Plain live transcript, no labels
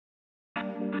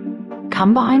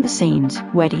Come behind the scenes,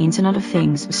 where the Internet of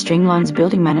Things streamlines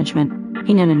building management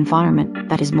in an environment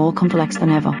that is more complex than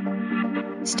ever.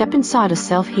 Step inside a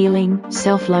self-healing,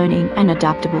 self-learning, and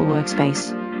adaptable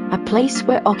workspace. A place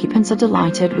where occupants are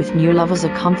delighted with new levels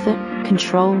of comfort,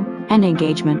 control, and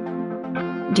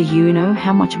engagement. Do you know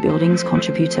how much buildings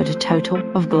contribute to the total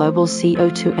of global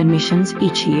CO2 emissions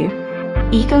each year?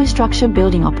 EcoStruxure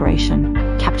Building Operation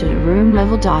captured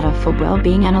room-level data for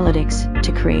well-being analytics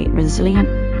to create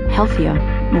resilient, healthier,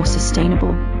 more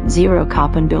sustainable,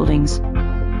 zero-carbon buildings.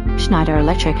 Schneider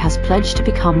Electric has pledged to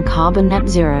become carbon net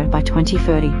zero by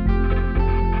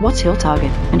 2030. What's your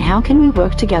target, and how can we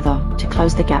work together to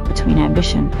close the gap between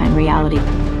ambition and reality?